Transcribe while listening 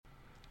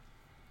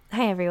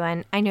Hi,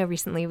 everyone. I know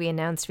recently we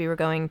announced we were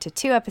going to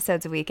 2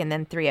 episodes a week and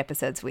then 3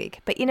 episodes a week.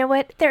 But you know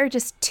what? There are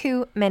just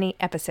too many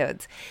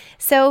episodes.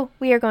 So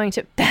we are going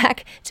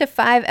back to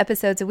 5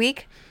 episodes a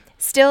week.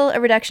 Still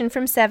a reduction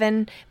from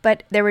 7,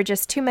 but there were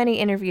just too many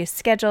interviews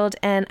scheduled,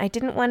 and I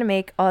didn't want to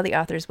make all the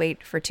authors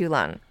wait for too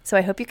long. So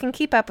I hope you can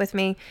keep up with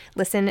me.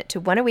 Listen to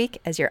 1 a week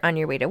as you're on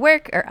your way to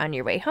work or on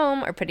your way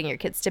home or putting your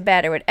kids to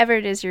bed or whatever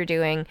it is you're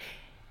doing.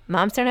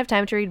 Moms Don't Have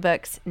Time to Read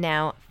Books,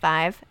 now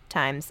 5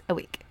 times a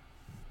week.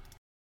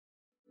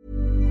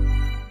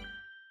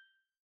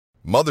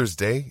 Mother's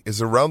Day is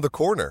around the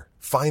corner.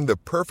 Find the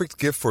perfect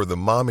gift for the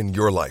mom in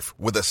your life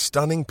with a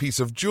stunning piece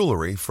of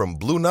jewelry from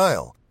Blue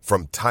Nile.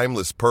 From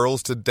timeless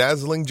pearls to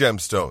dazzling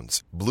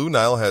gemstones, Blue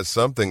Nile has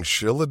something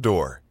she'll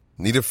adore.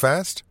 Need it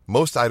fast?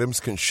 Most items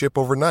can ship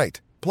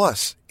overnight.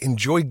 Plus,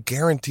 enjoy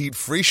guaranteed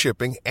free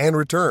shipping and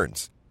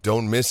returns.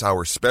 Don't miss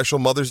our special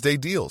Mother's Day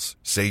deals.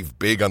 Save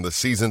big on the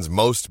season's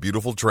most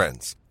beautiful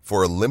trends.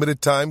 For a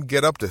limited time,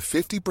 get up to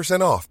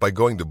 50% off by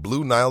going to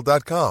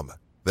BlueNile.com.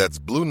 That's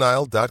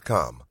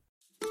BlueNile.com.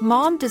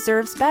 Mom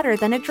deserves better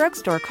than a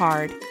drugstore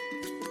card.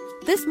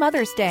 This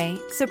Mother's Day,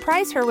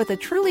 surprise her with a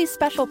truly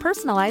special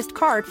personalized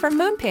card from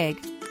Moonpig.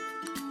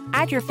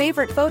 Add your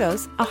favorite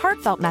photos, a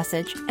heartfelt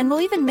message, and we'll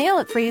even mail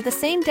it for you the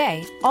same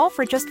day, all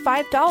for just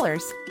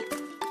 $5.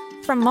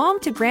 From mom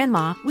to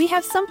grandma, we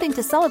have something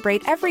to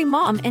celebrate every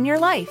mom in your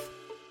life.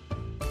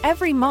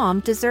 Every mom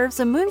deserves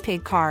a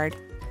Moonpig card.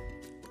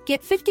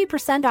 Get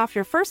 50% off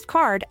your first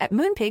card at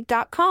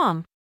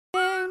Moonpig.com.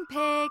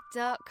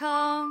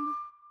 Moonpig.com.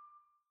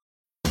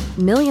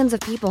 Millions of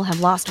people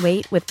have lost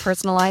weight with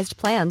personalized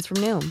plans from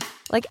Noom.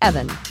 Like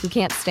Evan, who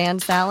can't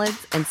stand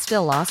salads and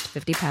still lost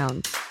 50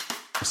 pounds.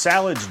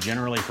 Salads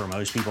generally for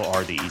most people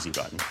are the easy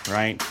button,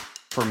 right?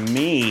 For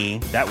me,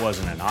 that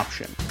wasn't an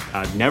option.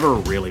 I never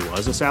really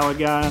was a salad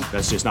guy.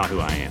 That's just not who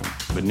I am.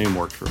 But Noom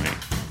worked for me.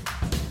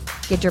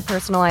 Get your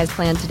personalized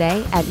plan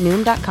today at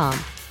Noom.com.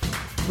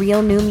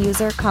 Real Noom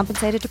user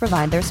compensated to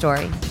provide their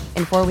story.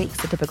 In 4 weeks,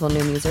 the typical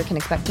Noom user can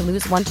expect to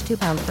lose 1 to 2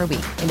 pounds per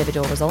week.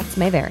 Individual results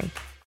may vary.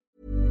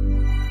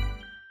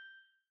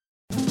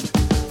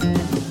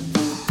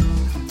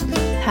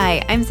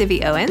 Hi, I'm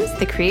Zibby Owens,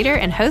 the creator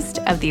and host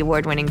of the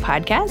award-winning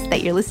podcast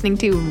that you're listening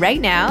to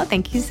right now.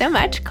 Thank you so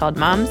much, called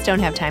Moms Don't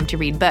Have Time to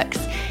Read Books.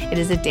 It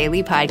is a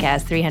daily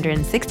podcast,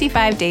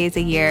 365 days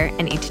a year,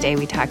 and each day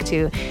we talk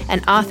to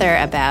an author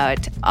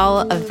about all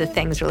of the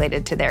things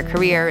related to their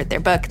career, their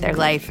book, their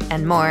life,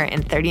 and more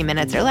in 30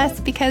 minutes or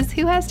less, because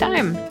who has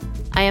time?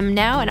 I am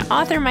now an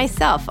author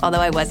myself,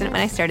 although I wasn't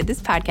when I started this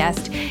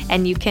podcast,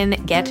 and you can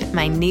get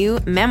my new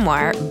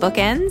memoir,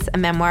 Bookends, a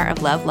memoir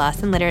of love,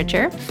 loss, and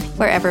literature,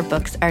 wherever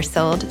books are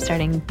sold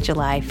starting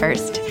July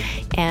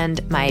 1st,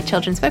 and my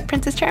children's book,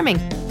 Princess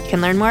Charming. You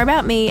can learn more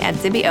about me at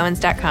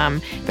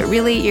zibbyowens.com, but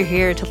really you're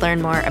here to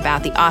learn more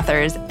about the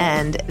authors,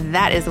 and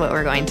that is what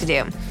we're going to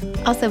do.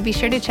 Also, be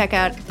sure to check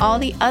out all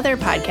the other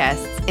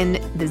podcasts in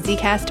the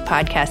Zcast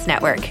Podcast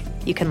Network.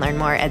 You can learn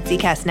more at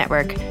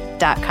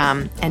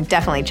zcastnetwork.com and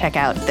definitely check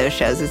out those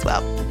shows as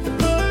well.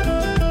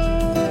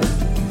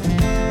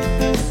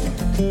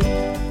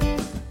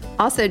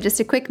 Also, just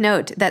a quick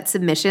note that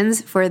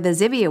submissions for the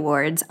Zibby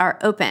Awards are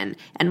open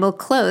and will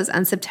close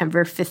on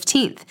September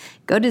 15th.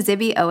 Go to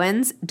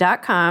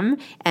zibbyowens.com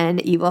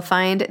and you will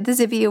find the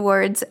Zibby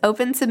Awards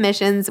open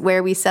submissions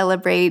where we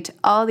celebrate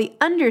all the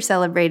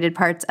under-celebrated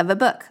parts of a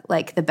book,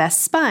 like the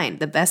best spine,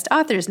 the best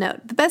author's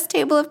note, the best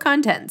table of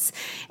contents.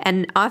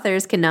 And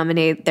authors can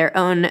nominate their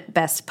own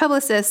best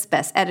publicists,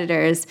 best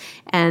editors,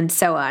 and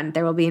so on.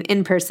 There will be an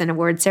in-person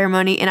award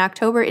ceremony in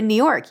October in New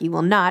York. You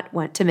will not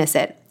want to miss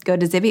it. Go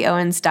to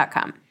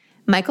zibbyowens.com.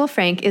 Michael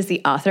Frank is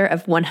the author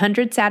of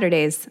 100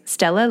 Saturdays,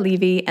 Stella,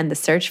 Levi, and the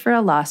Search for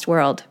a Lost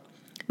World.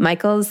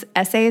 Michael's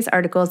essays,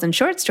 articles, and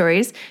short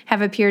stories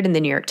have appeared in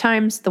the New York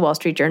Times, the Wall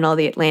Street Journal,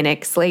 the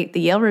Atlantic, Slate, the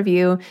Yale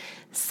Review,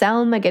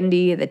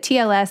 Salmagundi, the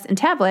TLS, and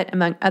Tablet,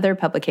 among other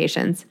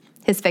publications.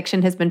 His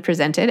fiction has been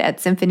presented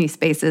at Symphony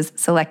Space's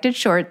Selected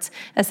Shorts,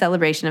 a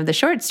celebration of the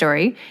short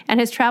story, and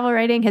his travel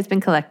writing has been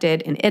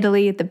collected in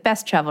Italy, the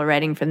best travel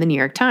writing from the New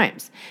York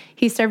Times.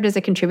 He served as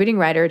a contributing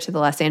writer to the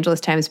Los Angeles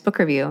Times Book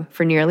Review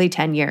for nearly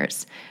 10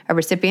 years. A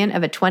recipient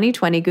of a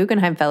 2020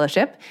 Guggenheim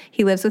Fellowship,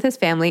 he lives with his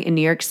family in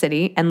New York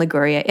City and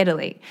Liguria,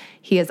 Italy.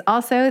 He is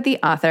also the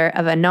author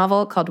of a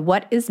novel called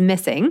What is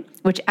Missing,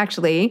 which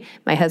actually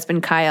my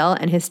husband Kyle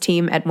and his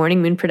team at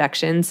Morning Moon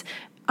Productions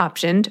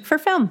optioned for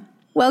film.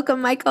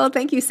 Welcome, Michael.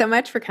 Thank you so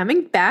much for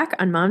coming back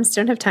on Moms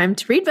Don't Have Time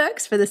to Read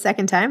Books for the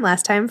second time.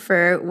 Last time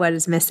for What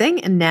is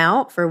Missing, and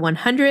now for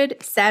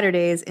 100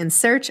 Saturdays in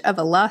Search of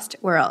a Lost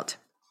World.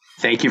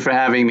 Thank you for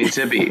having me,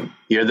 Zibby.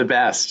 You're the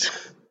best.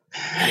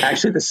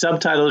 Actually, the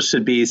subtitle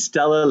should be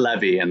Stella,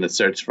 Levi, and the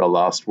Search for a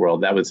Lost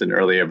World. That was an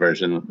earlier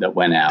version that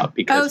went out.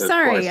 Because,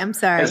 I'm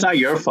sorry. It's not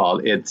your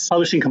fault. It's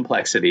publishing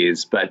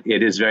complexities, but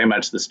it is very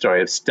much the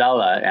story of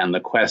Stella and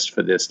the quest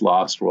for this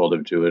lost world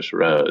of Jewish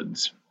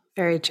roads.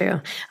 Very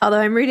true. Although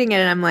I'm reading it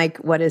and I'm like,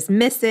 what is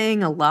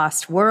missing? A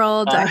lost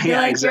world? I feel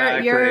like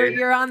exactly.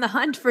 you're on the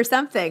hunt for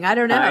something. I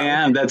don't know. I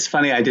am. That's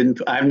funny.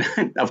 I'm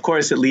not, of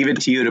course, I leave it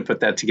to you to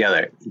put that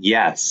together.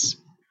 Yes.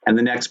 And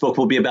the next book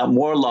will be about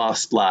more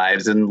lost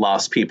lives and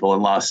lost people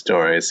and lost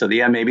stories. So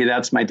yeah, maybe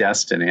that's my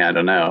destiny. I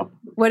don't know.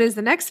 What is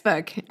the next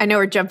book? I know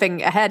we're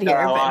jumping ahead here.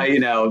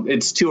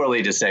 It's too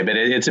early to say, but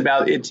it's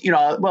about,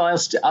 well,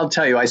 I'll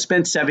tell you, I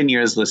spent 7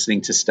 years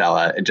listening to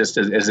Stella. And just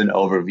as an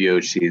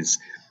overview, she's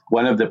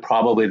one of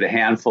probably the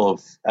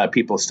handful of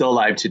people still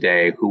alive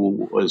today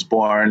who was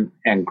born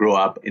and grew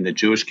up in the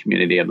Jewish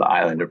community of the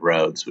island of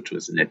Rhodes, which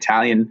was an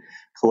Italian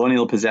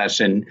colonial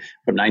possession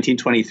from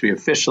 1923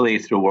 officially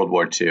through World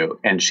War II.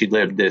 And she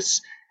lived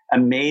this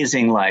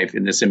amazing life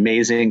in this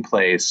amazing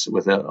place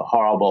with a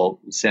horrible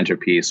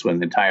centerpiece when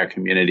the entire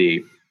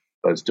community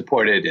was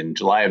deported in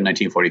July of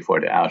 1944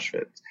 to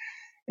Auschwitz.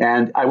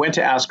 And I went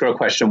to ask her a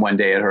question one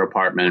day at her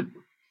apartment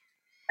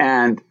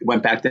and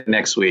went back the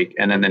next week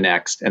and then the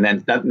next. And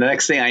then the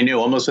next thing I knew,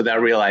 almost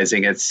without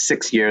realizing it,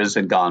 6 years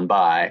had gone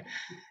by.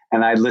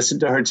 And I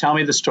listened to her tell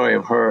me the story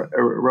of her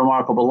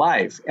remarkable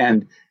life.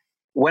 And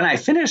when I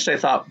finished, I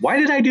thought, why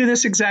did I do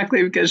this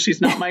exactly? Because she's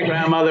not my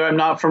grandmother. I'm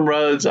not from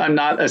Rhodes. I'm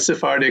not a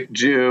Sephardic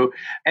Jew.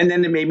 And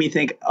then it made me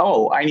think,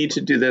 I need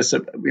to do this,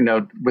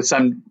 with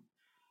some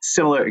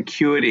similar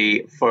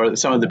acuity for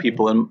some of the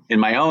people in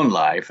my own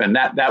life. And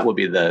that will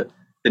be the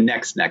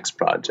next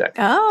project.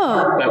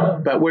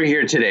 Oh. But we're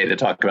here today to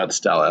talk about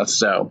Stella.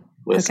 So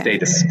we'll stay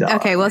to Stella.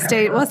 Okay, we'll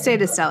stay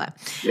to Stella.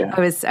 Yeah.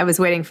 I was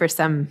waiting for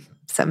some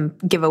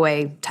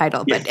giveaway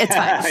title, but it's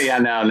fine. Yeah,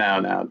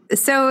 no.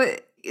 So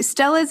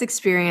Stella's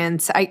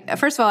experience,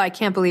 first of all, I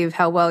can't believe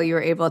how well you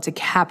were able to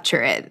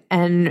capture it.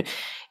 And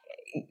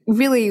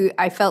really,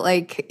 I felt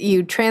like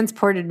you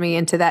transported me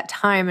into that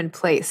time and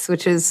place,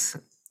 which is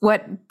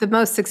what the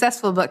most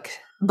successful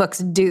books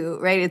do,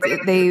 right?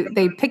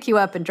 They pick you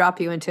up and drop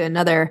you into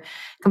another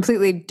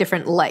completely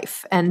different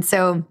life. And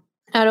so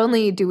not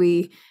only do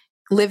we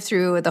live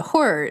through the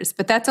horrors,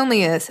 but that's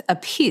only a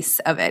piece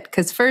of it.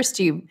 Because first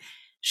you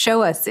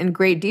show us in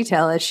great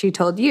detail, as she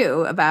told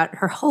you, about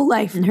her whole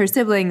life and her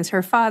siblings,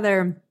 her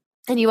father.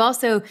 And you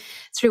also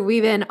sort of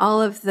weave in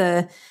all of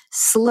the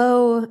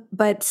slow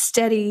but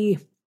steady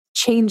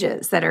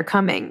changes that are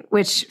coming,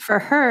 which for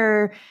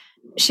her,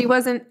 she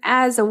wasn't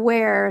as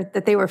aware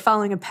that they were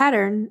following a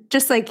pattern,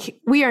 just like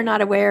we are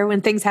not aware when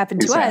things happen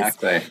to us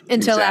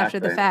until after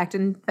the fact.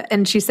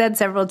 And she said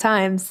several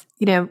times,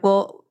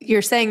 well,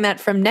 you're saying that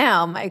from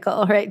now,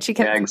 Michael, right? She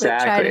kept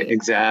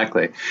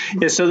exactly.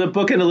 Yeah, so the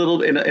book in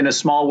a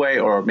small way,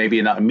 or maybe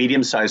in a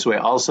medium-sized way,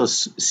 also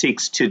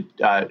seeks to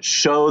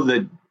show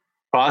the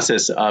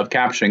process of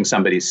capturing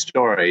somebody's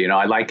story.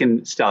 I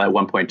liken Stella at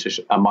one point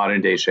to a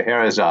modern-day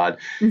Scheherazade,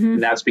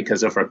 and that's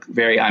because of her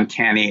very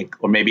uncanny,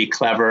 or maybe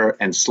clever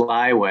and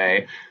sly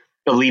way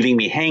of leaving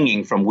me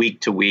hanging from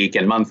week to week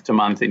and month to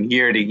month and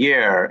year to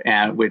year,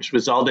 and which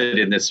resulted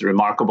in this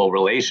remarkable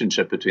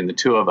relationship between the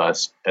two of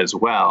us as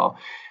well.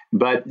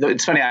 But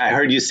it's funny, I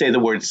heard you say the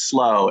word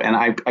slow, and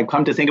I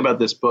come to think about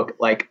this book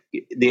like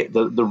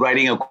the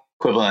writing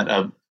equivalent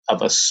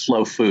of a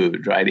slow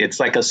food, right? It's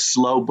like a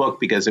slow book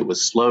because it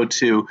was slow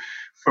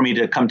for me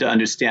to come to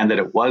understand that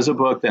it was a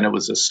book. Then it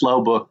was a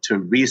slow book to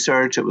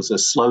research. It was a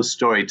slow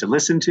story to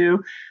listen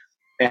to.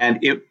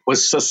 And it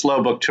was a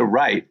slow book to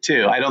write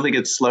too. I don't think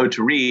it's slow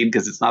to read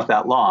because it's not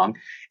that long.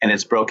 And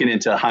it's broken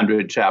into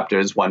 100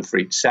 chapters, one for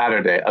each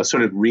Saturday, a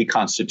sort of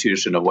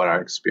reconstitution of what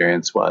our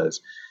experience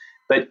was.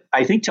 But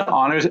I think to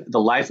honor the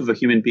life of a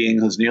human being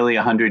who's nearly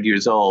 100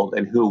 years old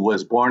and who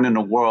was born in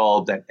a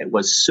world that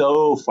was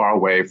so far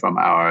away from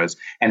ours,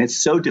 and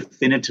it's so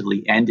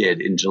definitively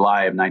ended in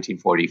July of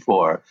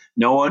 1944.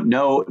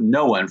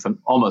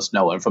 Almost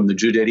no one from the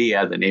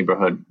Juderia, the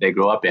neighborhood they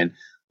grew up in,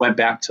 went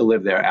back to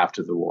live there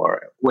after the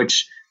war,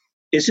 which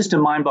is just a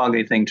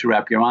mind-boggling thing to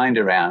wrap your mind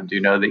around,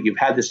 that you've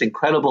had this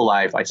incredible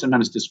life. I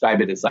sometimes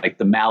describe it as like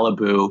the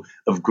Malibu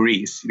of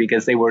Greece,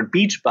 because they were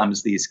beach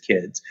bums, these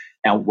kids.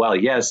 And while,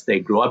 yes, they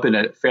grew up in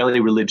a fairly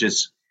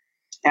religious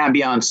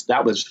ambiance,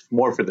 that was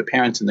more for the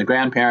parents and the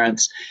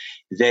grandparents.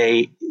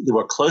 They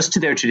were close to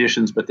their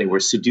traditions, but they were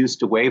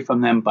seduced away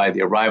from them by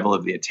the arrival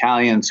of the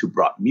Italians, who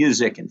brought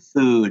music and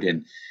food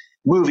and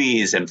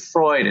movies and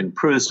Freud and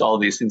Proust, all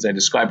these things I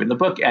describe in the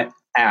book,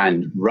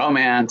 and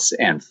romance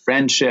and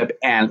friendship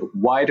and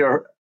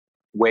wider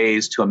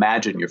ways to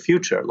imagine your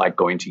future, like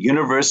going to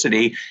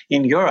university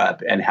in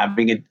Europe and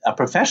having a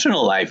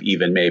professional life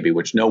even, maybe,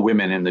 which no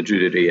women in the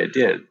Juderia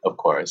did, of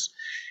course.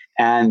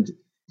 And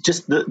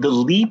just the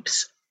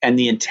leaps and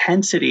the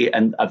intensity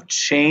of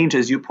change,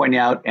 as you point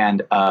out,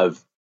 and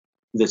of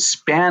the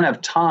span of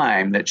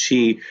time that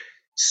she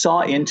saw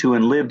into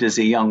and lived as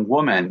a young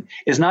woman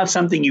is not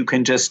something you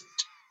can just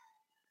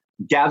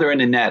gather in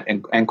a net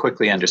and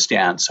quickly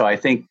understand. So I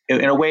think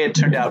in a way it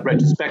turned out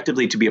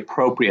retrospectively to be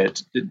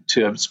appropriate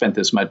to have spent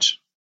this much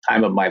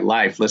time of my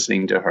life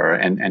listening to her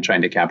and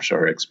trying to capture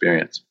her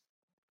experience.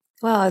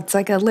 Well, it's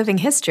like a living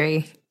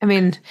history. I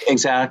mean,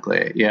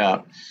 exactly.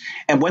 Yeah.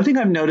 And one thing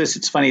I've noticed,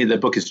 it's funny, the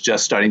book is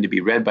just starting to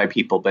be read by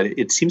people, but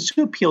it seems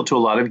to appeal to a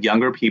lot of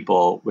younger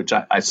people, which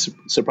is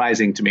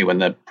surprising to me when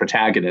the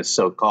protagonist,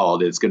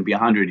 so-called, is going to be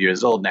 100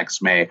 years old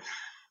next May.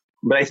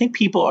 But I think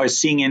people are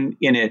seeing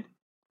in it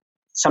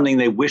something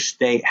they wish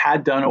they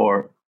had done,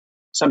 or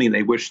something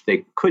they wish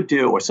they could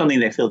do, or something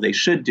they feel they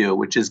should do,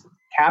 which is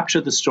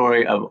capture the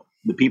story of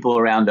the people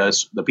around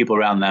us, the people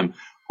around them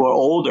who are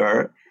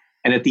older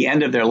and at the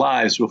end of their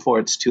lives before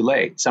it's too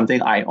late.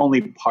 Something I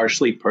only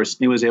partially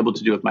personally was able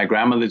to do with my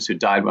grandmothers, who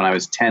died when I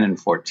was 10 and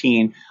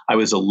 14. I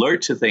was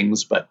alert to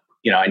things, but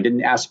I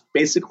didn't ask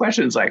basic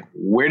questions like,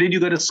 where did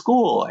you go to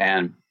school?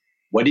 And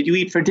what did you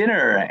eat for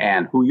dinner?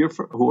 And who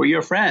are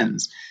your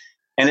friends?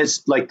 And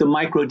it's like the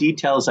micro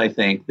details, I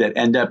think, that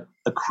end up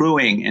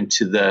accruing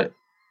into the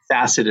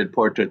faceted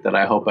portrait that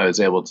I hope I was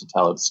able to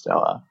tell of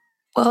Stella.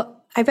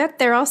 Well, I bet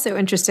they're also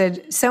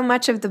interested. So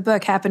much of the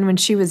book happened when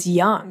she was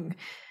young,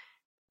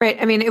 right?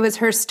 I mean, it was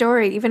her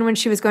story, even when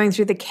she was going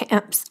through the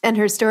camps, and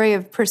her story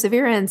of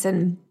perseverance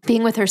and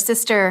being with her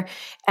sister,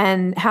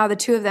 and how the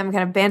two of them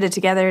kind of banded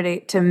together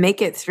to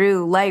make it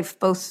through life,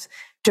 both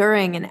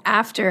during and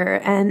after.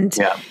 And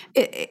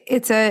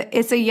it's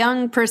a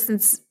young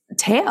person's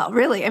tale,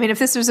 really. I mean, if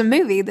this was a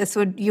movie,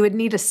 you would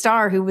need a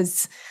star who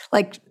was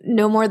like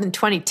no more than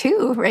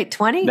 22, right?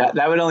 20?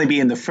 That would only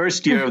be in the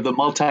first year of the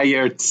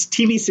multi-year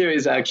TV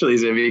series, actually,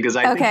 Zibby, because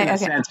I think in a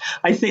sense,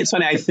 I think it's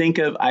funny,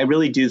 I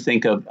really do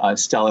think of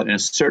Stella in a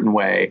certain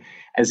way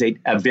as a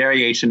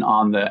variation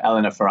on the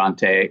Elena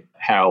Ferrante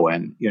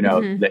heroine,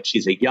 that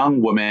she's a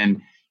young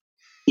woman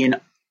in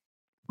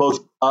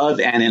both of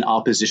and in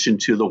opposition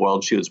to the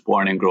world she was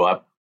born and grew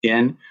up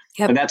in.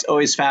 Yep. And that's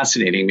always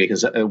fascinating,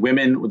 because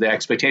the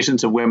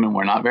expectations of women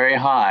were not very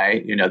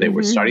high. They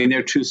were starting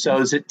their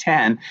trousseaux at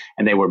 10,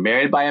 and they were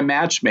married by a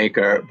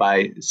matchmaker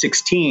by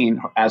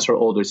 16, as her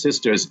older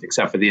sisters,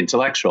 except for the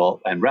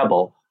intellectual and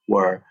rebel,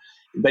 were.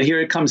 But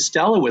here comes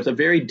Stella with a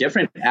very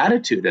different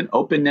attitude, an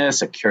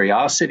openness, a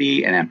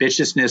curiosity, an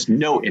ambitiousness,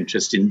 no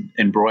interest in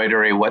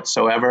embroidery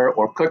whatsoever,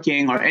 or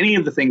cooking, or any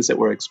of the things that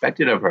were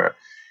expected of her.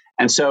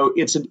 And so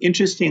it's an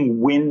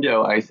interesting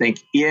window, I think,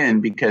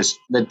 because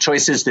the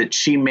choices that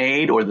she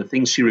made or the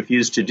things she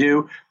refused to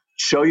do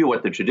show you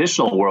what the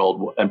traditional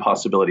world and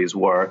possibilities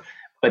were.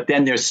 But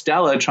then there's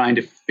Stella trying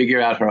to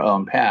figure out her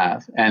own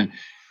path. And,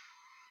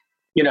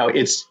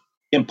 it's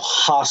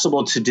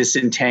impossible to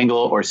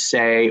disentangle or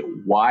say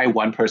why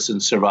one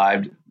person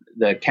survived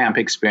the camp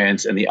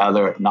experience and the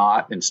other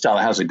not. And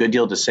Stella has a good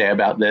deal to say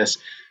about this.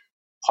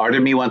 Part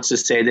of me wants to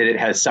say that it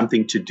has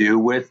something to do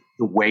with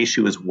the way she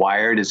was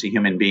wired as a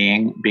human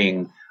being,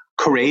 being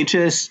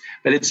courageous,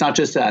 but it's not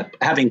just that,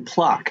 having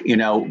pluck,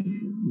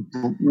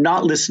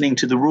 not listening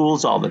to the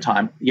rules all the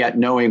time, yet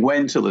knowing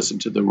when to listen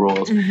to the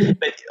rules. Mm-hmm.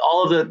 But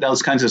all of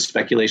those kinds of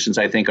speculations,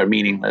 I think, are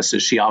meaningless,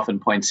 as she often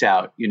points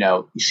out.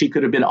 She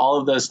could have been all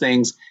of those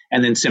things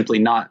and then simply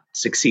not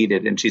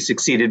succeeded. And she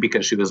succeeded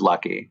because she was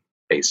lucky,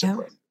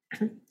 basically.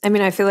 Yeah. I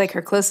mean, I feel like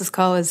her closest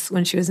call was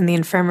when she was in the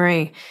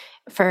infirmary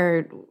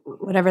for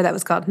whatever that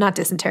was called, not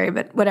dysentery,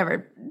 but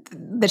whatever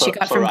that she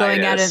got from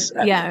going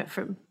out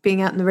from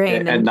being out in the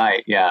rain at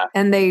night. Yeah.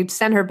 And they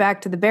sent her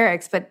back to the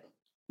barracks, but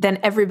then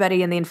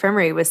everybody in the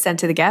infirmary was sent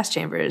to the gas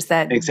chambers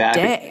that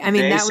day. I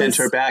mean, they sent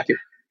her back.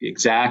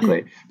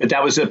 Exactly. But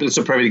it's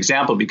a perfect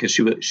example, because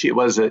it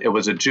was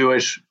a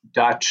Jewish,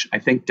 Dutch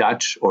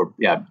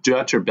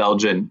or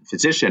Belgian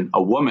physician,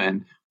 a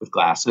woman with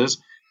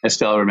glasses, as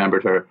Stella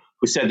remembered her,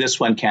 who said, "This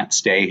one can't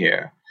stay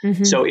here."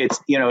 Mm-hmm. So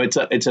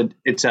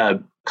it's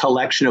a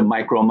collection of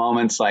micro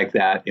moments like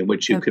that in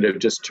which you could have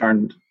just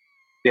turned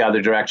the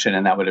other direction,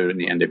 and that would have been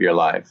the end of your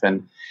life.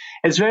 And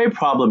it's very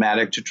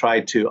problematic to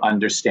try to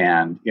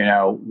understand,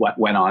 what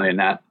went on in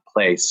that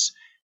place.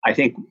 I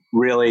think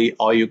really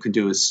all you could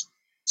do is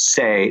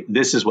say,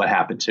 this is what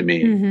happened to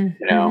me,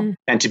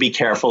 and to be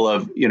careful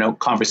of,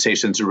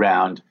 conversations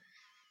around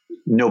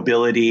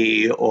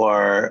nobility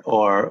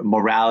or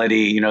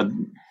morality.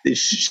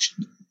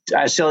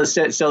 Stella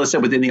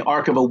said within the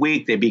arc of a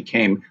week, they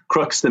became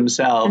crooks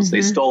themselves. Mm-hmm.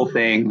 They stole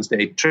things.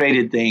 They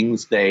traded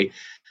things. They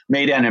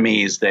made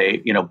enemies.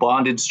 They,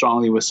 bonded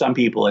strongly with some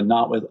people and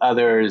not with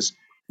others.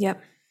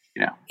 Yep.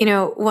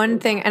 One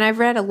thing, and I've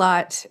read a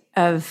lot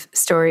of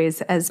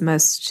stories, as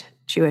most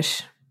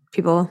Jewish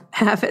people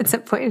have at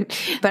some point,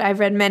 but I've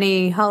read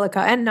many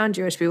Holocaust and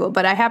non-Jewish people,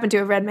 but I happen to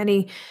have read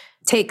many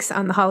takes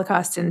on the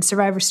Holocaust and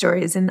survivor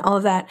stories and all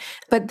of that.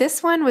 But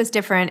this one was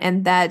different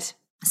in that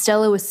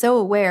Stella was so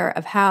aware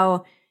of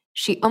how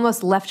she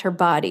almost left her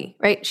body,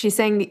 right? She's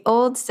saying the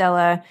old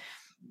Stella,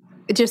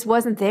 it just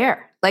wasn't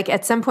there. Like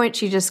at some point,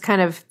 she just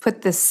kind of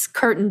put this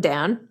curtain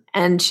down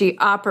and she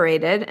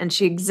operated and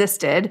she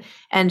existed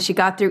and she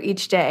got through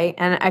each day.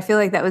 And I feel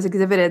like that was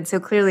exhibited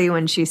so clearly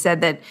when she said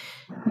that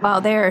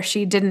while there,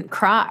 she didn't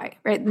cry,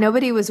 right?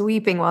 Nobody was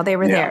weeping while they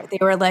were there. They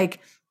were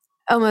like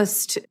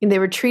they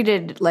were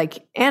treated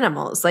like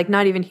animals, like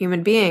not even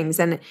human beings.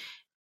 And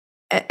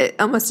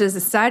almost as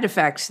a side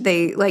effect,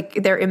 they like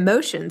their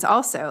emotions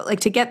also,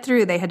 like to get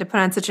through, they had to put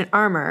on such an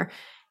armor.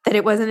 that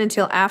it wasn't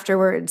until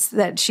afterwards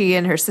that she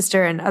and her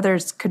sister and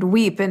others could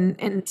weep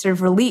in sort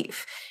of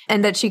relief,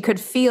 and that she could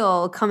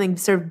feel coming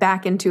sort of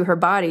back into her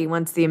body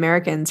once the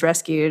Americans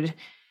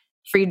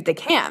freed the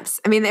camps.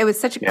 I mean, it was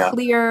such a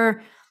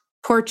clear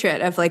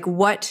portrait of like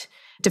what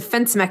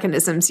defense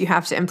mechanisms you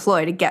have to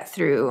employ to get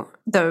through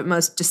the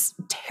most just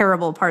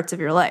terrible parts of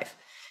your life.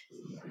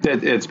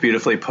 It's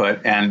beautifully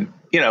put. And,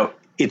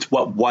 it's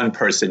what one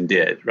person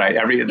did, right?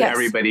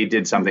 Everybody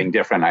did something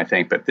different, I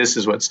think. But this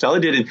is what Stella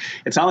did. And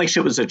it's not like she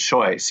was a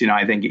choice.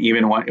 I think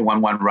even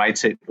when one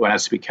writes it, one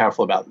has to be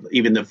careful about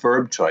even the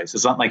verb choice.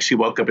 It's not like she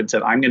woke up and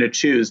said, I'm going to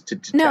choose to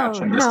detach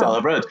from the Stella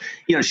of Rhodes.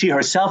 She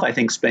herself, I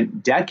think,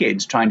 spent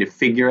decades trying to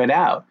figure it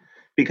out.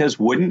 Because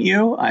wouldn't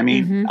you? I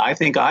mean, I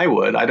think I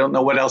would. I don't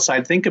know what else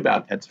I'd think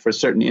about for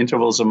certain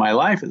intervals of my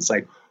life. It's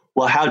like,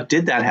 well, how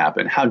did that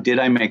happen? How did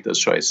I make those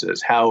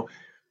choices? How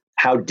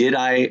did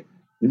I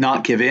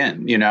not give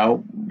in?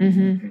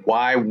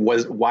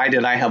 Why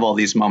did I have all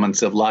these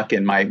moments of luck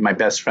and my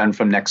best friend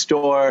from next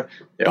door?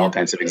 There are all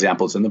kinds of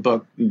examples in the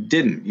book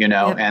didn't,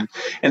 and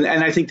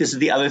I think this is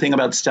the other thing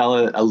about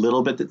Stella a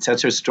little bit that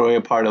sets her story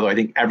apart, although I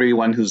think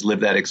everyone who's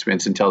lived that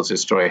experience and tells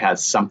his story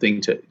has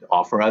something to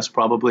offer us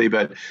probably,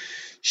 but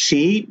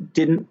she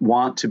didn't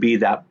want to be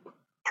that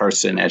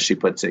person, as she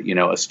puts it,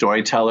 a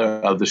storyteller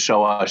of the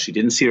Shoah. She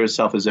didn't see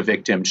herself as a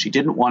victim. She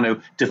didn't want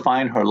to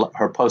define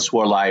her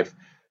post-war life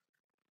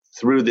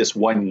through this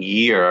 1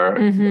 year,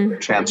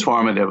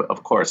 transformative,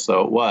 of course,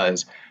 though it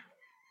was.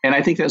 And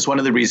I think that's one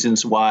of the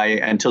reasons why,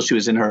 until she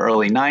was in her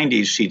early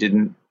 90s, she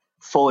didn't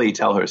fully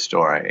tell her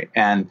story.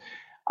 And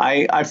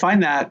I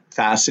find that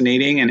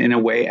fascinating and in a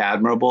way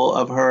admirable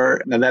of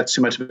her. Now, that's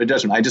too much of a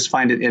judgment. I just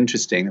find it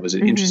interesting. It was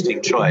an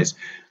interesting choice.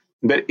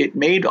 But it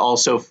made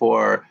also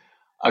for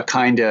a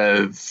kind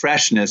of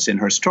freshness in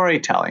her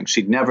storytelling.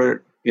 She'd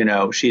never,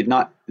 she had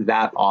not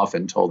that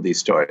often told these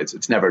stories.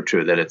 It's never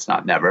true that it's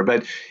not never.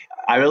 But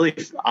I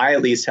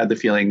at least had the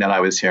feeling that I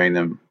was hearing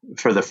them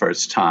for the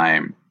first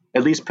time,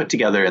 at least put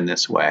together in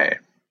this way.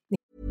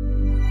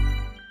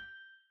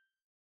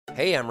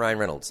 Hey, I'm Ryan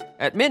Reynolds.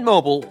 At Mint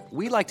Mobile,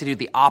 we like to do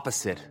the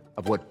opposite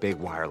of what Big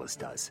Wireless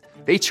does.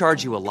 They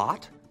charge you a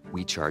lot.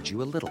 We charge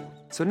you a little.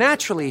 So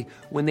naturally,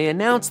 when they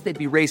announced they'd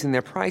be raising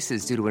their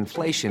prices due to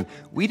inflation,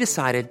 we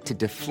decided to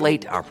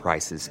deflate our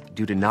prices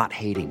due to not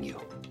hating you.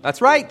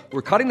 That's right.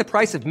 We're cutting the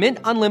price of Mint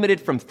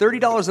Unlimited from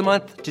 $30 a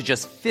month to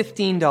just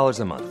 $15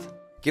 a month.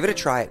 Give it a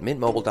try at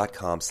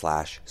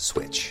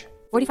mintmobile.com/switch.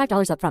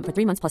 $45 up front for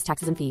 3 months plus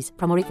taxes and fees.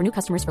 Promo rate for new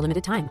customers for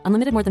limited time.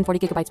 Unlimited more than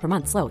 40 gigabytes per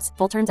month. Slows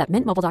full terms at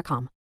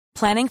mintmobile.com.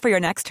 Planning for your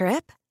next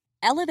trip?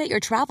 Elevate your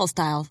travel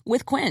style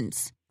with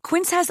Quince.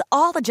 Quince has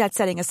all the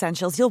jet-setting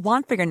essentials you'll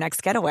want for your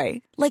next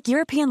getaway, like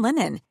European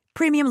linen,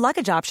 premium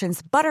luggage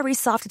options, buttery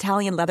soft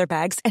Italian leather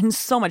bags, and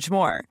so much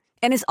more.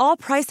 And is all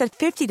priced at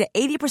 50 to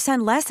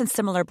 80% less than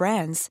similar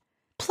brands.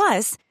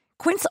 Plus,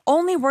 Quince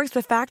only works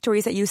with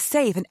factories that use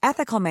safe and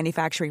ethical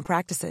manufacturing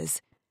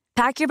practices.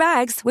 Pack your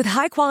bags with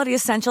high-quality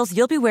essentials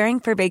you'll be wearing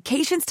for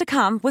vacations to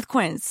come with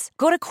Quince.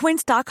 Go to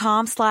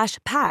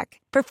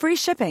quince.com/pack for free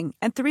shipping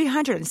and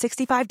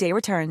 365-day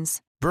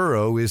returns.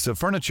 Burrow is a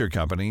furniture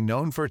company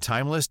known for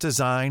timeless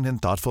design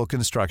and thoughtful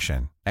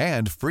construction,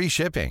 and free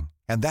shipping,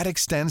 and that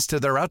extends to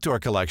their outdoor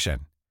collection.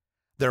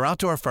 Their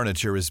outdoor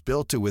furniture is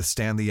built to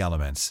withstand the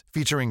elements,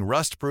 featuring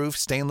rust-proof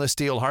stainless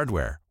steel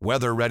hardware,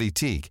 weather-ready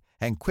teak,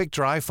 and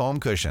quick-dry foam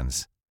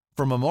cushions.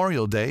 For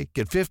Memorial Day,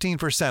 get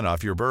 15%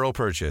 off your Burrow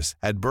purchase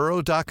at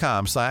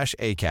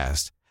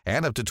burrow.com/ACAST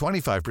and up to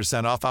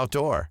 25% off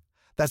outdoor.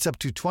 That's up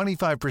to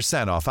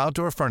 25% off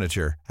outdoor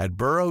furniture at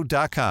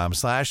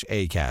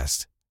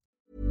burrow.com/ACAST.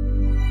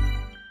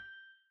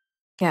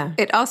 Yeah.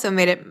 It also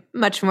made it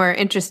much more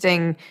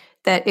interesting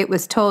that it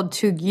was told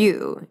to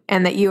you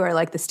and that you are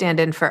like the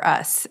stand-in for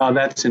us. Oh,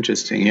 that's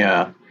interesting.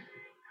 Yeah.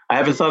 I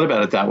haven't thought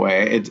about it that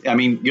way.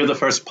 You're the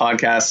first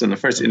podcast and the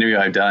first interview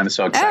I've done. I'm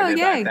so excited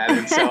about that.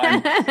 And so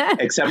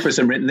except for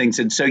some written things.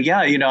 And so,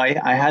 I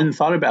hadn't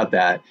thought about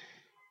that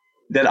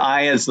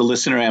I, as the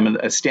listener, am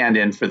a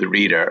stand-in for the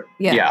reader.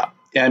 Yeah.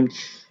 And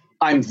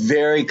I'm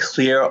very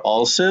clear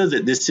also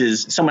that this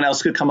is someone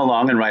else could come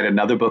along and write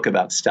another book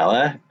about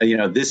Stella.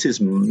 This is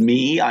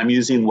me. I'm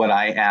using what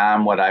I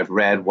am, what I've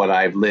read, what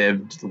I've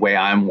lived, the way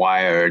I'm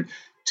wired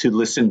to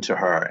listen to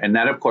her. And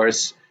that, of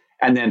course,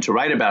 and then to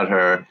write about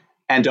her.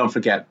 And don't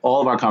forget, all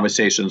of our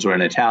conversations were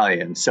in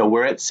Italian. So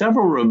we're at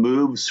several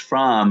removes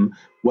from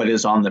what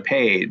is on the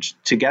page.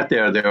 To get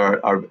there,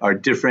 there are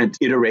different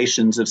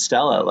iterations of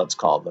Stella, let's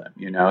call them,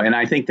 And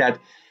I think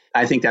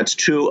that's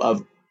true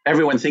of,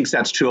 everyone thinks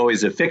that's true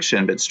always of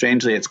fiction, but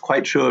strangely, it's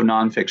quite true of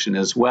nonfiction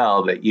as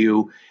well, that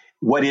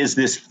what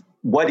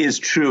is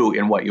true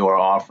in what you are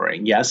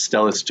offering? Yes,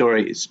 Stella's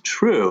story is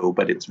true,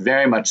 but it's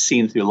very much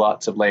seen through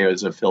lots of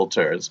layers of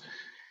filters,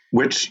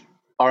 which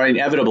are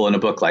inevitable in a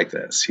book like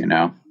this,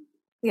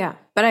 Yeah,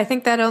 but I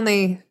think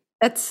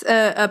that's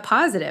a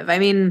positive. I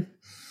mean,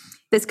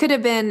 this could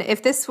have been,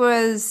 if this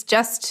was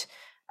just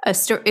a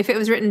story, if it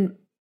was written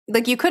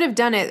like you could have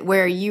done it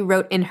where you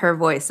wrote in her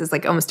voice as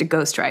like almost a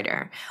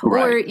ghostwriter,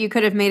 or you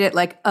could have made it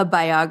like a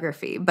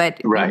biography,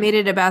 but you made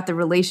it about the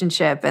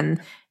relationship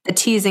and the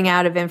teasing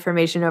out of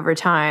information over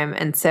time.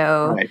 And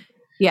so,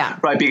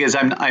 Right, because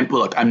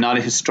I'm not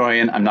a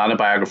historian, I'm not a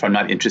biographer, I'm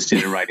not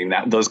interested in writing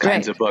those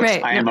kinds of books.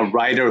 I am a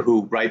writer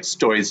who writes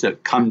stories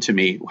that come to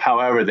me,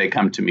 however they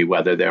come to me,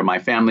 whether they're my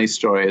family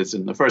stories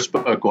in the first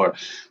book or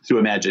through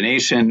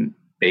imagination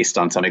based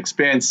on some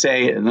experience,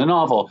 say in the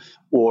novel,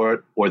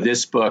 or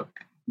this book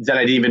that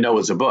I didn't even know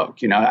was a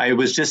book. You know, I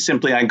was just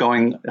simply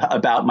going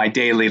about my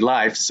daily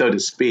life, so to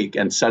speak,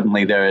 and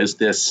suddenly there is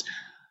this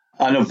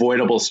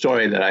unavoidable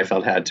story that I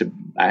felt I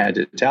had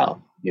to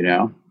tell. You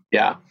know,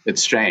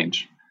 it's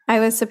strange. I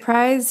was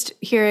surprised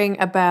hearing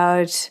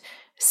about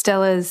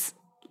Stella's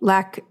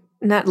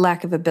not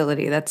lack of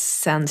ability, that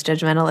sounds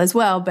judgmental as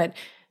well, but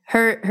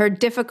her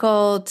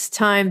difficult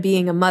time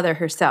being a mother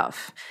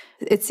herself.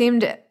 It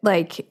seemed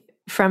like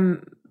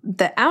from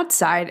the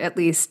outside, at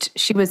least,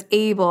 she was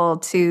able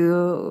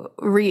to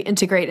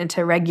reintegrate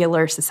into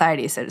regular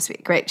society, so to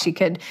speak, right? She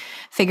could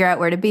figure out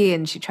where to be,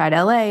 and she tried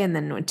LA and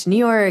then went to New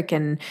York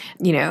and,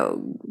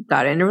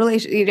 got in a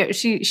relationship.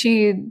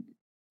 She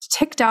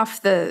ticked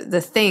off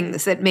the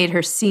things that made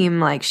her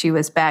seem like she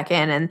was back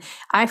in. And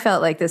I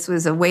felt like this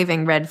was a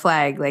waving red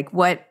flag, like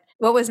what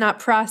was not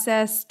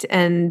processed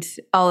and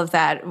all of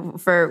that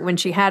for when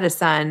she had a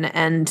son,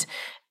 and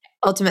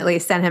ultimately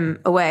sent him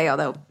away.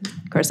 Although,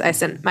 of course, I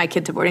sent my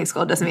kid to boarding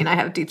school. Doesn't mean I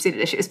have deep-seated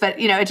issues, but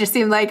it just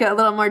seemed like a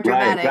little more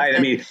dramatic. Right. I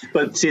mean,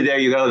 but see, there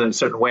you go. In a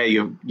certain way,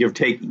 you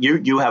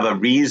have a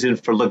reason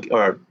for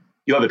or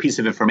you have a piece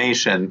of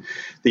information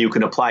that you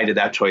can apply to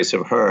that choice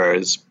of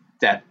hers.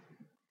 That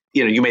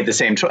you made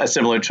a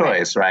similar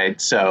choice, right?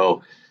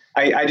 So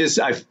I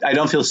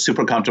don't feel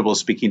super comfortable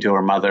speaking to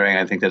her mothering.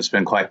 I think that's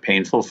been quite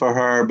painful for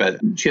her, but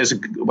she has,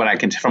 from what I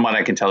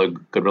can tell, a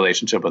good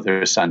relationship with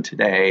her son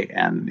today,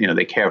 and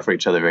they care for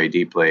each other very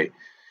deeply.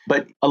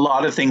 But a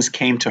lot of things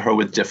came to her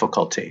with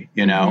difficulty,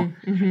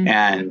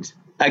 And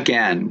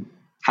again,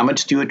 how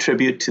much do you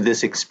attribute to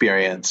this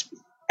experience?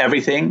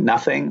 Everything,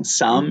 nothing,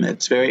 some.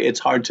 It's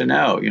hard to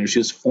know. She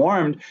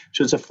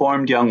was a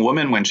formed young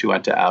woman when she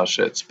went to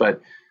Auschwitz,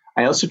 but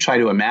I also try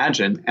to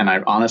imagine, and I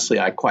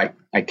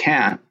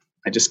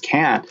just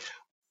can't,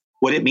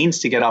 what it means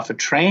to get off a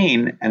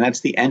train, and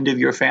that's the end of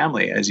your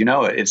family, as you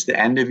know it. It's the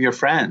end of your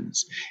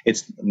friends.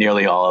 It's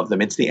nearly all of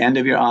them. It's the end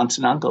of your aunts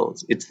and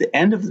uncles. It's the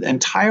end of the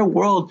entire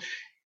world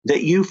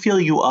that you feel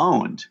you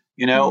owned,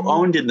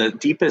 owned in the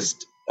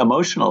deepest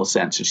emotional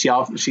sense. And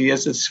she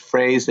has this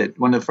phrase that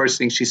one of the first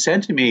things she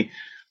said to me,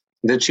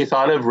 that she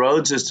thought of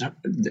Rhodes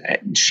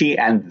she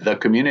and the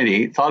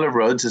community thought of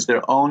Rhodes as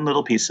their own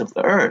little piece of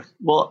the earth.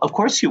 Well, of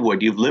course you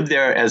would. You've lived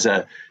there as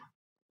a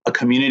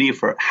community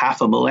for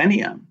half a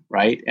millennium,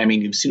 right? I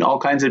mean, you've seen all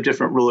kinds of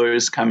different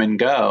rulers come and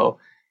go.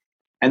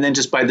 And then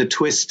just by the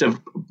twist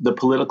of the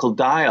political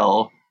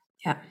dial.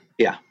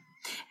 Yeah.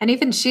 And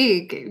even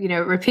she,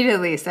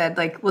 repeatedly said,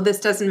 like, well, this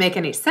doesn't make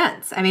any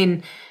sense. I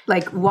mean,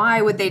 like,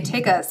 why would they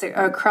take us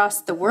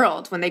across the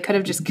world when they could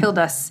have just killed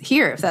us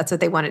here if that's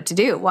what they wanted to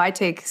do? Why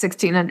take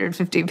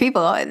 1,650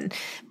 people and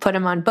put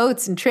them on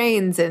boats and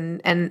trains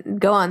and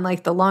go on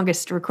like the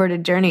longest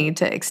recorded journey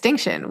to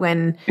extinction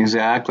when...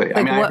 Exactly.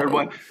 Like,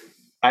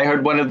 I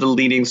heard one of the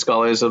leading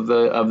scholars of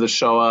the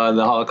Shoah,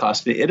 the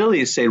Holocaust in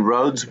Italy, say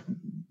Rhodes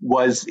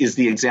is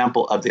the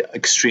example of the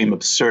extreme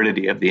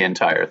absurdity of the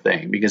entire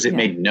thing, because it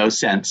made no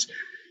sense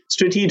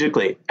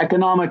strategically,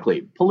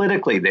 economically,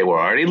 politically. They were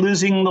already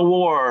losing the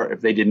war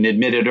if they didn't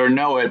admit it or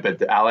know it, but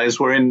the Allies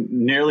were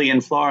nearly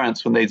in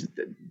Florence when they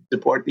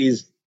deport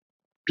these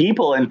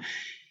people. And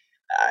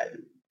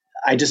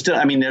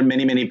there are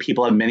many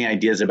people have many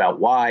ideas about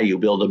why you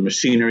build a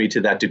machinery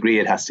to that degree.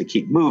 It has to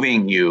keep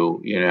moving.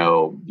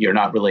 You're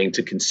not willing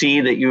to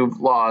concede that you've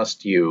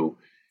lost.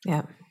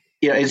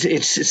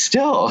 It's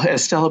still,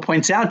 as Stella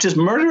points out, just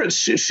murder us,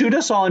 shoot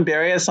us all and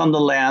bury us on the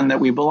land that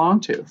we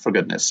belong to, for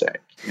goodness sake,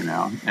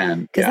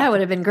 and because that would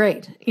have been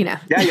great, Yeah,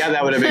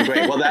 that would have been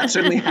great. Well, that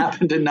certainly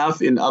happened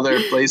enough in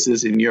other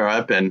places in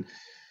Europe and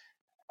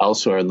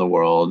elsewhere in the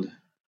world.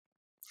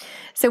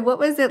 So what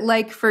was it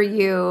like for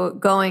you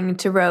going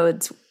to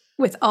Rhodes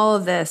with all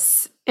of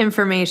this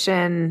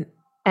information?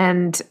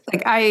 And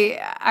like,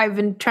 I've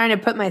been trying to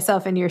put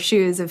myself in your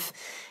shoes of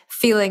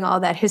feeling all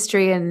that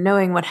history and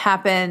knowing what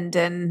happened,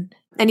 and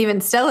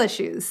even Stella's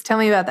shoes. Tell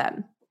me about that.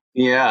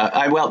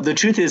 Yeah, the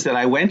truth is that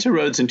I went to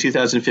Rhodes in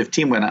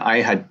 2015 when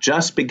I had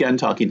just begun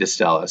talking to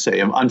Stella. So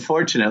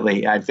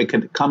unfortunately, I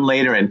could come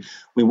later, and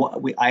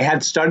I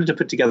had started to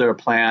put together a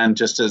plan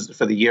just as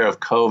for the year of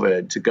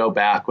COVID to go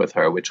back with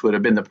her, which would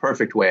have been the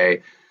perfect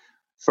way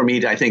for me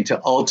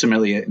to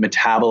ultimately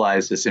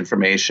metabolize this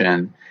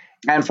information,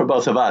 and for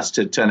both of us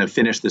to kind of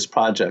finish this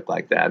project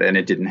like that. And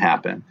it didn't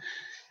happen.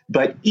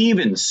 But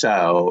even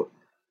so,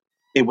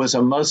 it was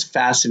a most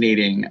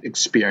fascinating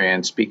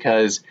experience,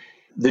 because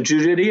the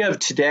Judea of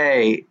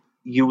today,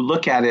 you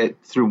look at it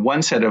through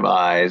one set of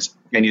eyes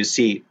and you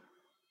see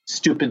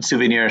stupid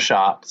souvenir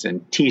shops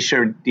and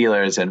T-shirt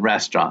dealers and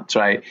restaurants,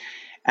 right?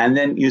 And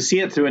then you see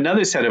it through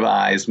another set of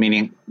eyes,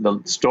 meaning the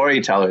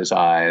storyteller's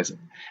eyes.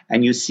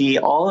 And you see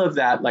all of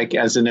that like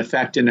as an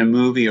effect in a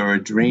movie or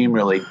a dream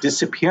really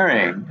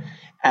disappearing.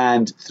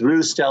 And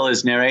through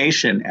Stella's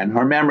narration and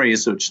her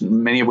memories, which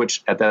many of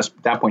which at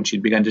that point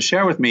she'd begun to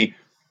share with me,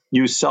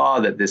 you saw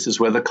that this is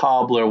where the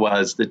cobbler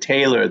was, the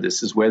tailor.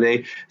 This is where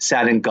they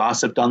sat and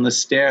gossiped on the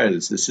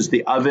stairs. This is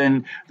the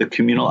oven, the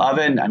communal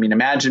oven. I mean,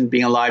 imagine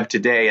being alive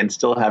today and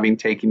still having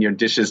taken your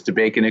dishes to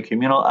bake in a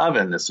communal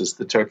oven. This is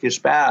the Turkish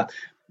bath.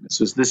 This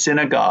was the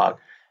synagogue.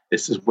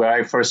 This is where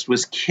I first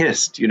was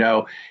kissed. You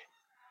know,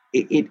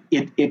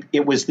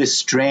 it was this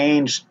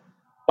strange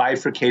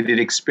bifurcated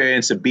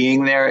experience of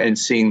being there and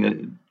seeing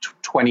the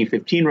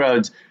 2015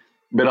 roads,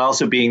 but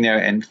also being there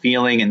and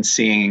feeling and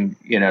seeing,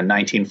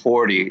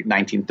 1940,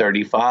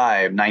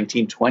 1935,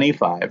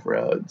 1925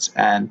 roads.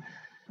 And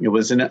it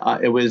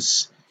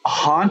was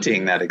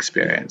haunting, that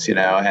experience, and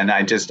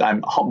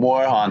I'm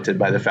more haunted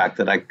by the fact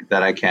that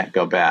I can't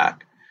go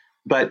back.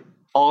 But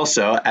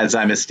also, as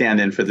I'm a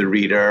stand-in for the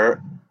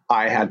reader,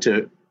 I had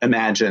to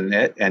imagine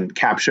it and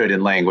capture it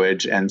in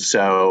language. And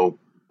so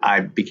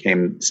I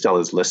became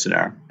Stella's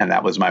listener. And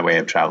that was my way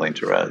of traveling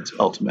to Rhodes,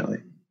 ultimately.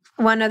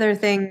 One other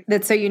thing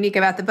that's so unique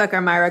about the book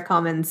are Myra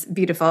Coleman's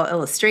beautiful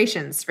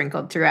illustrations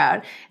sprinkled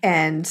throughout.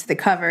 And the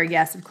cover,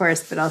 yes, of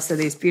course, but also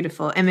these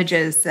beautiful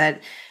images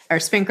that are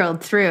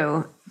sprinkled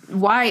through.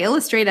 Why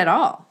illustrate at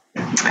all?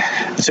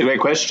 That's a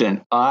great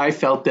question. I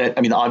felt that,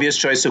 the obvious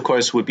choice, of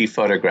course, would be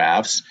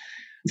photographs.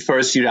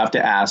 First, you'd have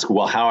to ask,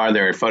 well, how are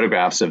there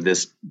photographs of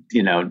this,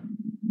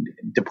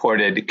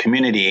 deported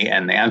community?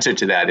 And the answer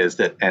to that is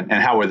that, and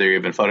how were there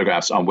even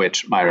photographs on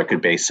which Myra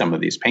could base some of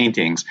these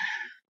paintings,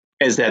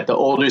 is that the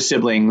older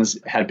siblings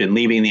had been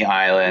leaving the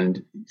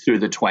island through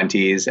the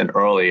 20s and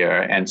earlier.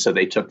 And so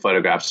they took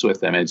photographs with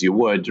them, as you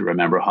would, to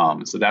remember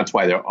home. So that's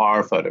why there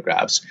are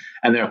photographs.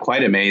 And they're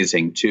quite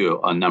amazing, too,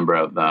 a number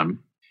of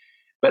them.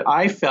 But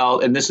I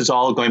felt, and this is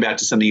all going back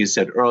to something you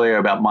said earlier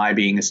about my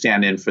being a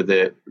stand-in for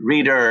the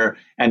reader.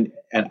 And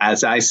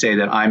as I say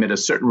that I'm at a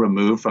certain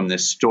remove from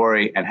this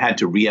story and had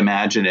to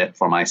reimagine it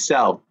for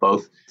myself,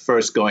 both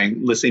first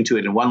listening to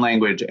it in one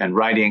language and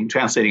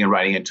translating and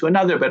writing it to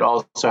another, but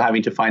also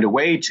having to find a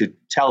way to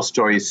tell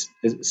Stella's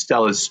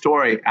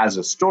story as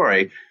a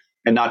story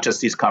and not just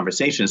these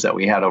conversations that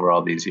we had over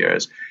all these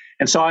years.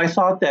 And so I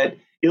thought that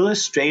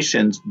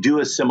illustrations do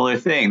a similar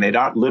thing. They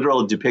aren't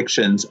literal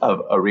depictions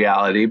of a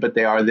reality, but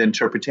they are the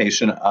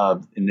interpretation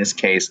of, in this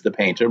case, the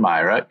painter,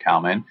 Myra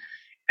Kalman.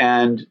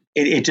 And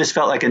it just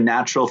felt like a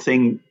natural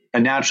thing, a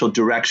natural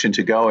direction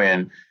to go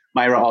in.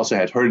 Myra also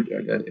had heard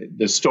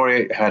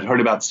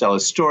about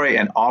Stella's story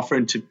and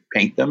offered to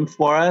paint them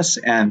for us.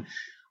 And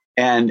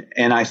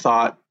I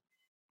thought,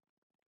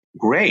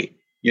 great,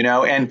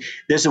 and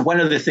there's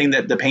one other thing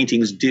that the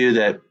paintings do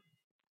that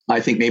I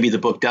think maybe the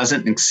book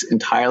doesn't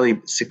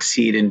entirely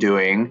succeed in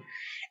doing,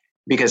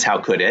 because how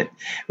could it?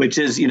 Which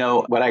is,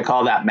 what I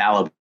call that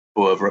Malibu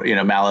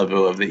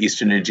of the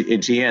Eastern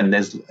Aegean.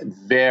 There's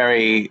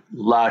very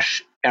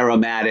lush,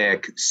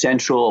 aromatic,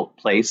 central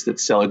place that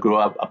Stella grew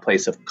up, a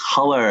place of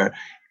color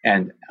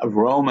and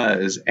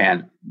aromas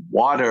and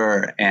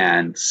water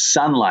and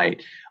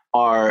sunlight,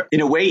 are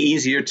in a way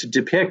easier to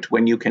depict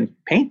when you can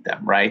paint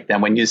them, right?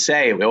 Than when you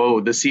say, oh,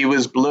 the sea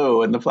was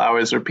blue and the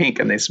flowers are pink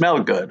and they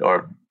smell good,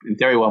 or in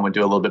theory, one would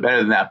do a little bit better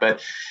than that.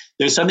 But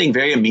there's something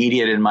very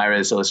immediate in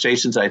Myra's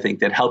illustrations, I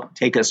think, that help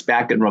take us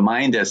back and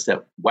remind us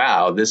that,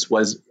 wow, this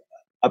was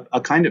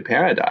a kind of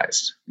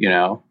paradise,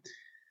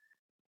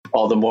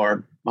 all the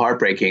more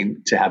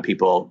heartbreaking to have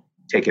people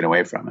taken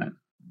away from it.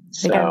 I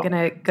think I'm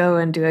going to go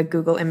and do a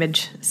Google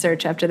image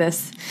search after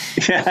this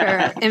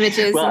for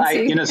images. Well,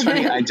 it's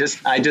funny. I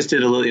just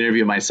did a little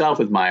interview myself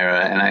with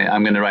Myra, and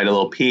I'm going to write a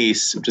little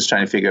piece. I'm just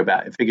trying to figure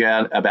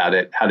out about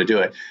it, how to do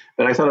it.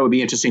 But I thought it would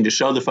be interesting to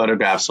show the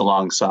photographs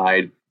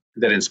alongside,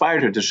 that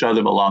inspired her to show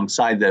them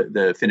alongside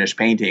the finished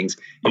paintings.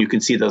 You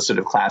can see those sort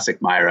of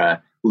classic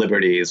Myra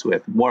liberties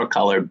with more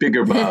color,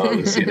 bigger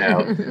bows,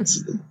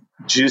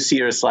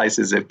 juicier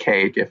slices of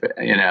cake,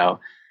 yeah.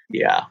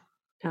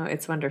 Oh,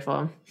 it's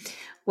wonderful.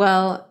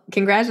 Well,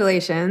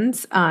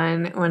 congratulations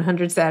on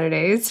 100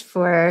 Saturdays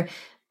for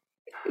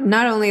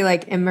not only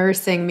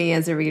immersing me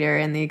as a reader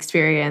in the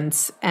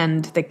experience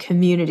and the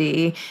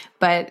community,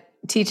 but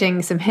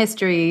teaching some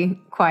history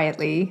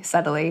quietly,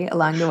 subtly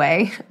along the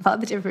way of all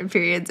the different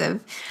periods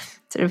of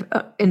sort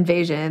of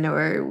invasion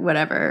or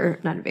whatever,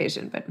 not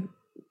invasion, but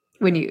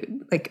when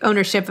you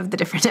ownership of the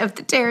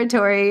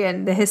territory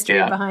and the history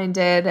behind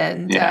it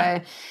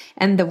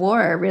and the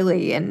war,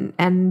 really.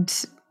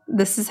 And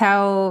this is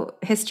how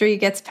history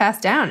gets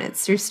passed down.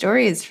 It's through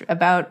stories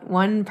about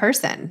one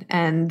person.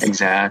 And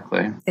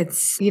exactly.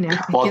 It's,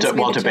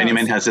 Walter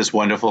Benjamin has this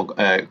wonderful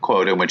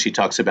quote in which he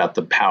talks about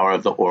the power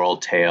of the oral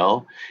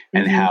tale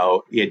and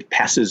how it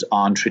passes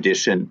on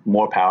tradition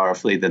more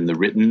powerfully than the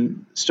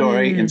written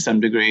story in some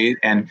degree.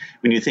 And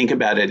when you think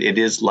about it, it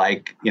is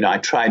like, I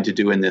tried to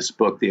do in this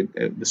book,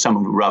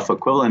 some rough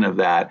equivalent of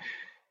that,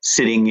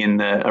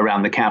 sitting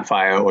around the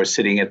campfire, or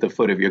sitting at the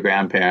foot of your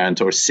grandparents,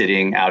 or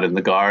sitting out in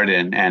the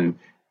garden and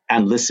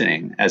and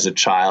listening as a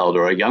child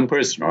or a young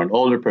person or an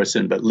older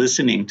person, but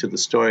listening to the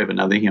story of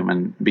another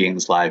human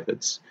being's life.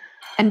 It's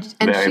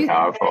very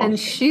powerful. And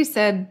she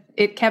said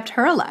it kept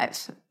her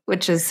alive,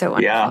 which is so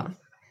wonderful.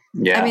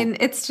 Yeah. I mean,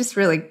 it's just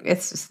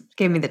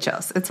gave me the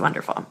chills. It's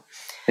wonderful.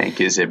 Thank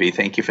you, Zibby.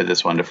 Thank you for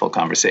this wonderful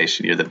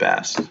conversation. You're the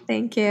best.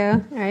 Thank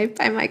you. All right.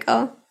 Bye,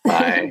 Michael.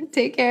 Bye.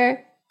 Take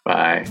care.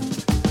 Bye.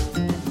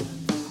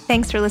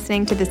 Thanks for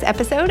listening to this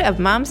episode of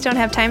Moms Don't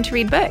Have Time to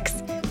Read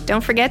Books.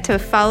 Don't forget to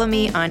follow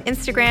me on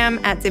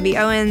Instagram at Zibby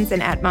Owens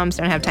and at Moms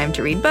Don't Have Time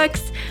to Read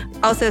Books.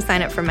 Also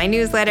sign up for my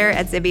newsletter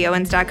at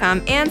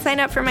zibbyowens.com and sign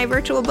up for my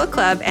virtual book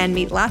club and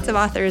meet lots of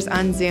authors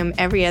on Zoom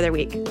every other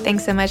week.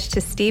 Thanks so much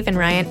to Steve and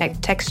Ryan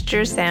at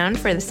Texture Sound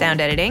for the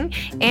sound editing.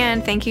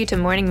 And thank you to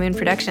Morning Moon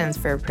Productions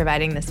for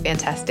providing this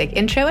fantastic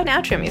intro and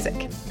outro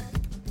music.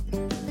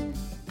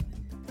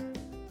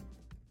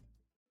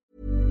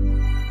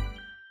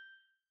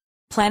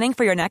 Planning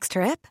for your next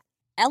trip?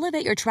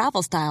 Elevate your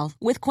travel style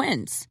with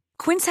Quince.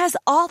 Quince has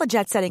all the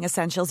jet-setting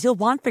essentials you'll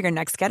want for your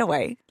next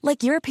getaway,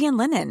 like European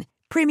linen,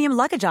 premium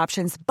luggage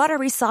options,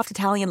 buttery soft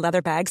Italian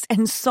leather bags,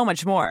 and so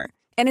much more.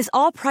 And is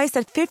all priced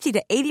at 50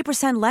 to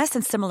 80% less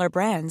than similar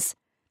brands.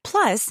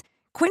 Plus,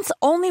 Quince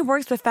only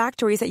works with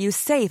factories that use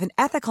safe and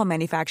ethical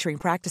manufacturing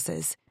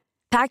practices.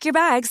 Pack your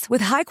bags with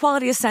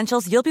high-quality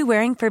essentials you'll be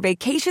wearing for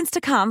vacations to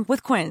come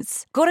with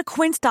Quince. Go to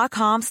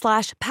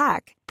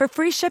quince.com/pack for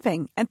free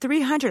shipping and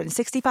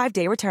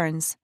 365-day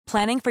returns.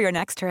 Planning for your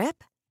next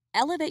trip?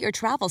 Elevate your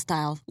travel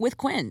style with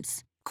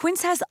Quince.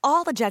 Quince has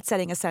all the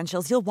jet-setting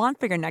essentials you'll want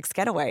for your next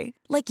getaway,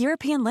 like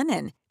European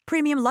linen,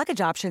 premium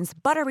luggage options,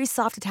 buttery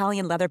soft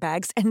Italian leather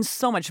bags, and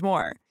so much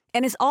more.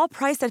 And is all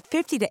priced at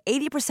 50 to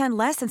 80%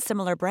 less than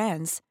similar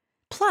brands.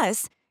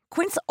 Plus,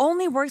 Quince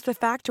only works with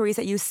factories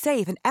that use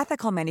safe and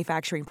ethical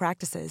manufacturing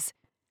practices.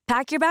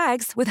 Pack your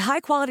bags with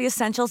high-quality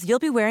essentials you'll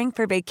be wearing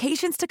for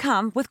vacations to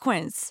come with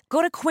Quince.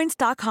 Go to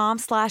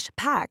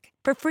quince.com/pack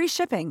for free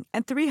shipping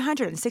and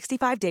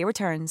 365-day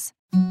returns.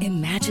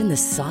 Imagine the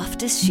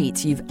softest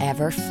sheets you've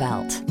ever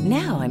felt.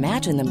 Now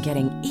imagine them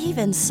getting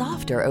even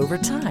softer over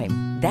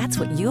time. That's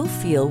what you'll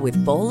feel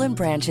with Boll &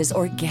 Branch's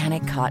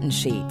organic cotton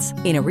sheets.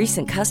 In a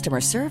recent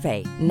customer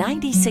survey,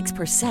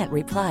 96%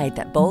 replied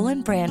that Boll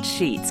 & Branch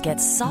sheets get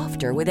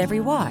softer with every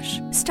wash.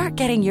 Start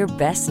getting your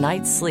best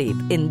night's sleep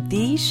in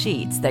these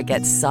sheets that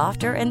get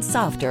softer and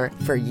softer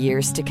for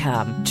years to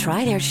come.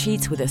 Try their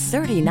sheets with a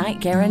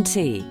 30-night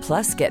guarantee.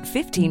 Plus, get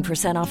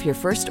 15% off your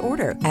first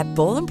order at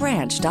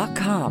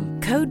bollandbranch.com.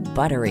 Code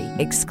BUTTERY.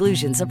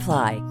 Exclusions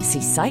apply.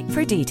 See site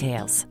for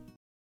details.